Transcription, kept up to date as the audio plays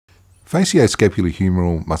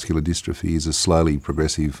Facioscapulohumeral muscular dystrophy is a slowly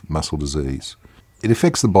progressive muscle disease. It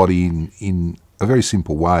affects the body in a very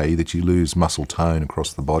simple way, that you lose muscle tone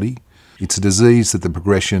across the body. It's a disease that the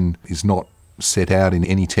progression is not set out in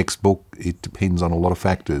any textbook. It depends on a lot of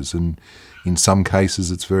factors, and in some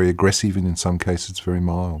cases it's very aggressive and in some cases it's very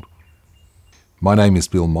mild. My name is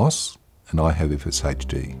Bill Moss and I have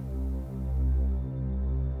FSHD.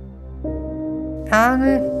 I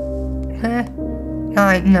was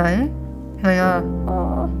diagnosed when I was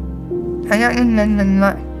 4. I don't remember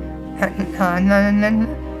much at the time. I remember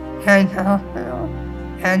going to hospital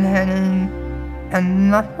and having a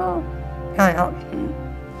muscle biopsy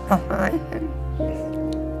operation.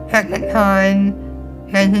 At the time,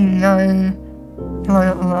 they didn't know what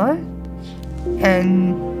it was,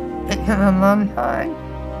 and it took a long time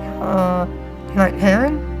for my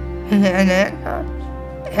parents to get an answer,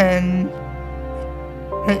 and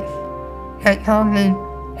they told me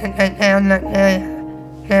that they found that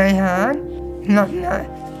very hard, not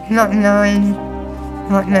knowing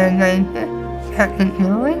what their nature had to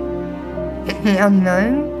do with. It's the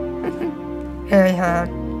unknown. Very hard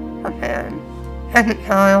for parents. As a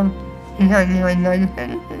child, you don't really notice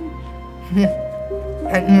anything. You just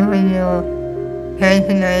are doing your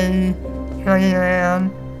day-to-day, running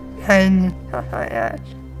around, playing and stuff like that.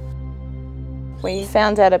 We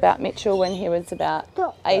found out about Mitchell when he was about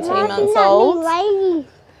 18 months old.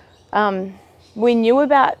 We knew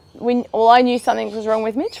I knew something was wrong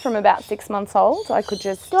with Mitch from about 6 months old. I could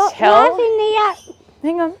just tell.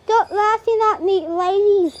 Hang on. Stop laughing at me,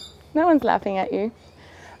 ladies. No one's laughing at you.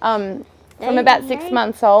 From about 6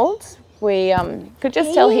 months old, we could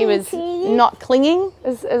just tell he was not clinging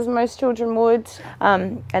as most children would.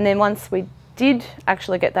 And then once we did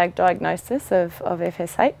actually get that diagnosis of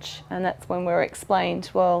FSH, and that's when we were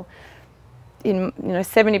explained, well, in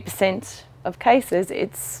 70% of cases,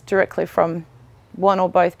 it's directly from one or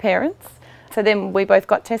both parents. So then we both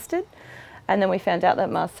got tested, and then we found out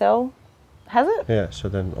that Marcel has it. Yeah, so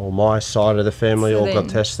then all my side of the family all got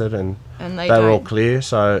tested, and they were all clear.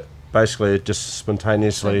 So basically, it just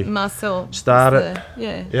spontaneously Marcel started.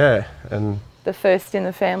 Yeah, and the first in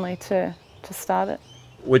the family to start it.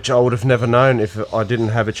 Which I would have never known if I didn't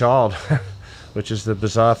have a child, which is the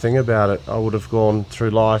bizarre thing about it. I would have gone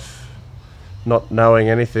through life not knowing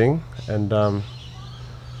anything, and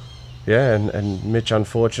and Mitch,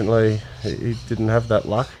 unfortunately, he didn't have that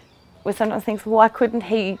luck. We sometimes think, why couldn't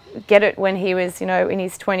he get it when he was, in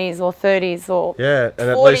his 20s or 30s or 40s, and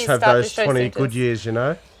at least have those 20 good years,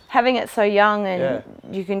 Having it so young, and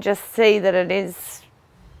you can just see that it is.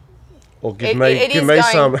 Or give me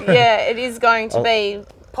some. Yeah, it is going to be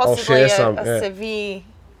possibly a severe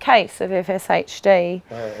case of FSHD.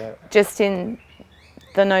 Just in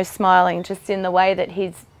the no smiling, just in the way that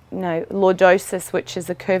his lordosis, which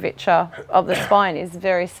is a curvature of the spine, is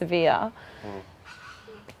very severe.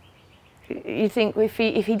 You think if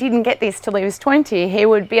he didn't get this till he was 20, he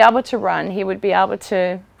would be able to run, he would be able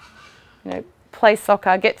to play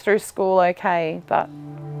soccer, get through school okay, but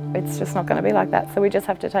it's just not going to be like that. So we just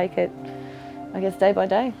have to take it, I guess, day by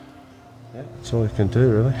day. Yeah, that's all we can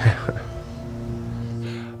do, really.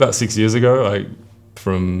 About 6 years ago,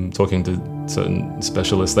 from talking to certain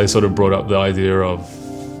specialists, they sort of brought up the idea of,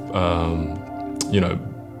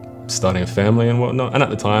 starting a family and whatnot. And at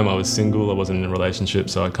the time, I was single, I wasn't in a relationship,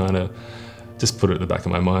 so I kind of just put it at the back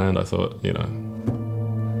of my mind. I thought,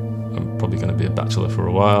 I'm probably going to be a bachelor for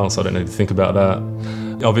a while, so I don't need to think about that.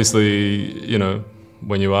 Obviously,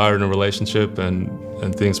 when you are in a relationship and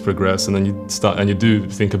things progress, and then you do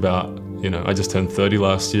think about, I just turned 30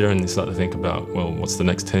 last year, and you start to think about, well, what's the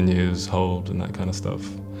next 10 years hold and that kind of stuff.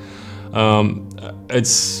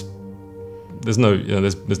 There's no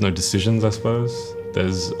decisions, I suppose.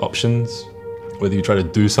 There's options. Whether you try to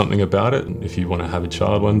do something about it, if you want to have a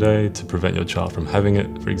child one day, to prevent your child from having it,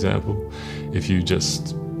 for example. If you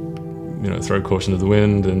just, throw caution to the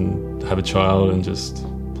wind and have a child and just,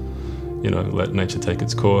 let nature take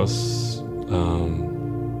its course.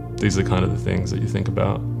 These are kind of the things that you think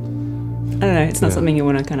about. I don't know, it's not something you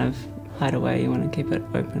want to kind of hide away, you want to keep it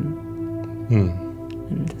open.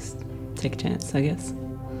 And just take a chance, I guess.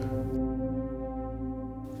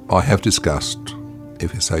 I have discussed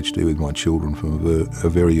FSHD with my children from a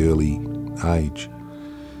very early age,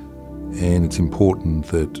 and it's important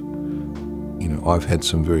that I've had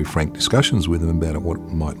some very frank discussions with them about what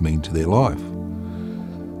it might mean to their life.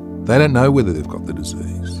 They don't know whether they've got the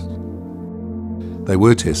disease. They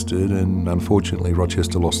were tested, and unfortunately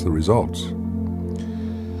Rochester lost the results.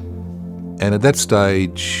 And at that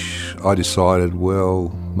stage I decided,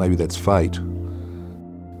 well, maybe that's fate.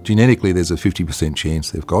 Genetically there's a 50% chance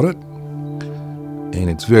they've got it, and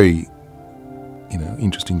it's very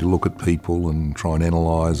interesting to look at people and try and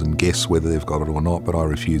analyse and guess whether they've got it or not, but I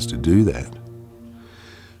refuse to do that.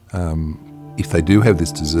 If they do have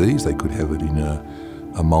this disease, they could have it in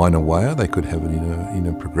a minor way, or they could have it in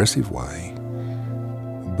a progressive way.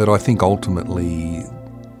 But I think ultimately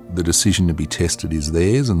the decision to be tested is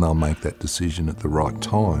theirs, and they'll make that decision at the right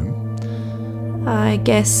time. I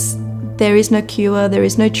guess there is no cure, there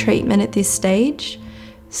is no treatment at this stage,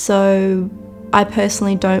 so I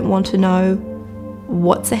personally don't want to know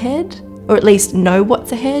what's ahead, or at least know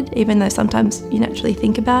what's ahead, even though sometimes you naturally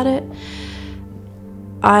think about it.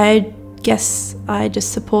 I guess I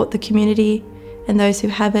just support the community and those who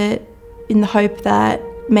have it in the hope that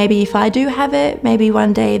maybe if I do have it, maybe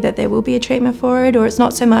one day that there will be a treatment for it, or it's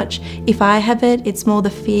not so much if I have it, it's more the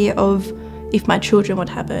fear of if my children would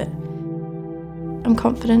have it. I'm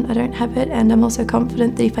confident I don't have it, and I'm also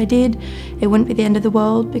confident that if I did, it wouldn't be the end of the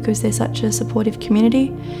world because they're such a supportive community.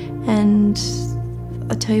 And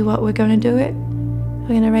I'll tell you what, we're going to do it. We're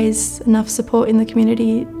going to raise enough support in the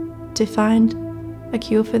community to find a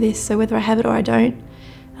cure for this. So whether I have it or I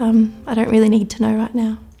don't really need to know right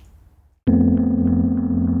now.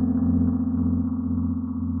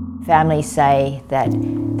 Families say that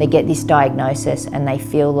they get this diagnosis and they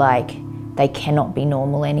feel like they cannot be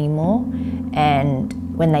normal anymore. And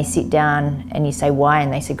when they sit down and you say why,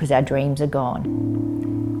 and they say because our dreams are gone.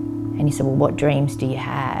 And you say, well, what dreams do you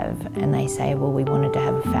have? And they say, well, we wanted to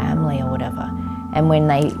have a family or whatever. And when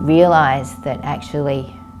they realise that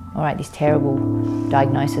actually, all right, this terrible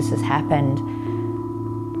diagnosis has happened,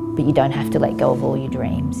 but you don't have to let go of all your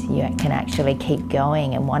dreams. You can actually keep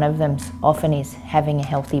going, and one of them often is having a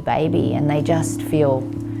healthy baby, and they just feel,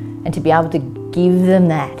 and to be able to give them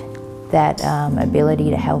that ability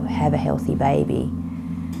to have a healthy baby,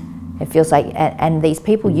 it feels like, and these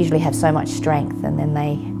people usually have so much strength, and then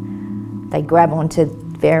they grab onto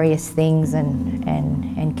various things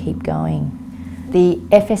and keep going. The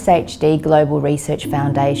FSHD Global Research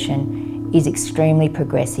Foundation is extremely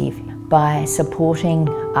progressive by supporting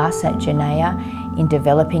us at Genea in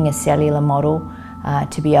developing a cellular model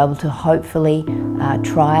to be able to hopefully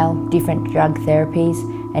trial different drug therapies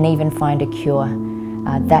and even find a cure.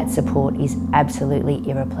 That support is absolutely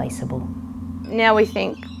irreplaceable. Now we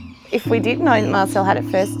think, if we did know that Marcel had it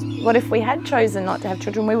first, what if we had chosen not to have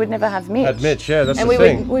children? We would never have Mitch. Had Mitch, yeah, that's and the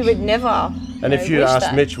thing. We would never. And if you asked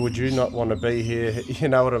that. Mitch, would you not want to be here? You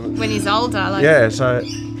know what I mean? When he's older, like. Yeah, so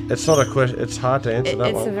it's not a question. It's hard to answer that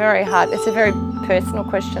It's one. It's a very personal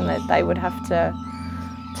question that they would have to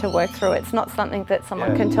work through. It's not something that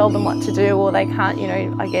someone can tell them what to do, or they can't,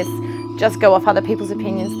 I guess, just go off other people's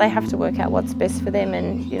opinions. They have to work out what's best for them,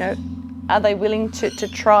 and are they willing to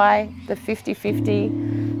try the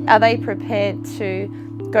 50-50? Are they prepared to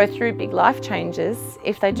go through big life changes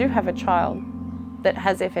if they do have a child that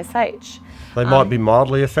has FSH? They might be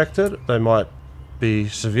mildly affected. They might be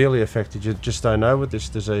severely affected. You just don't know with this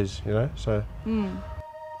disease, so.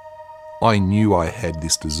 I knew I had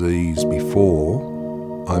this disease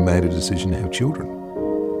before I made a decision to have children.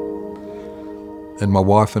 And my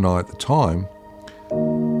wife and I at the time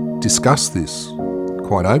discussed this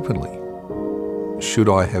quite openly. Should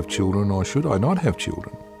I have children or should I not have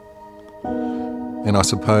children? And I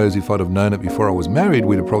suppose if I'd have known it before I was married,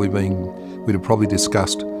 we'd have probably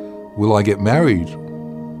discussed, will I get married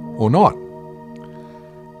or not?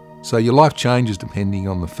 So your life changes depending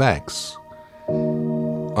on the facts.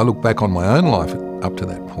 I look back on my own life up to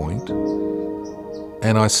that point,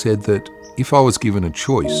 and I said that if I was given a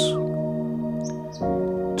choice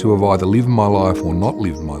to have either lived my life or not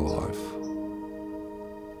lived my life,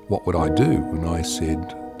 what would I do? And I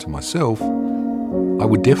said to myself, I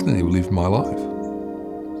would definitely live my life.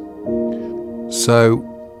 So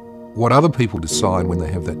what other people decide when they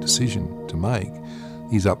have that decision to make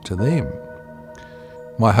is up to them.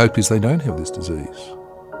 My hope is they don't have this disease.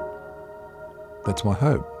 That's my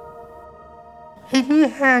hope. If you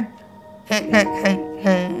had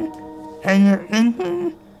FSHD and you're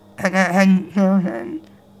thinking about having children,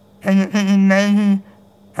 and you're thinking maybe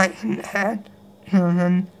I shouldn't have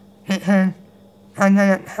children because I'm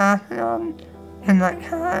going to pass it on to my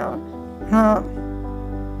child, well,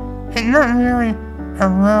 it's not really a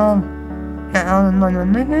world that I would want to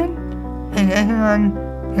live in, and everyone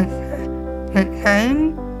could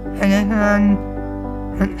change, and everyone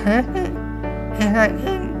could perfect. If I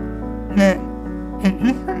think that the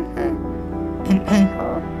differences in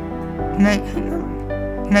people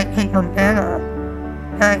make people better,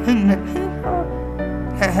 I think the people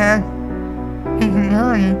that have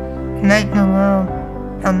disability make the world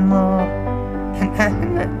a more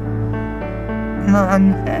compassionate, more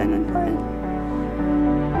understanding place.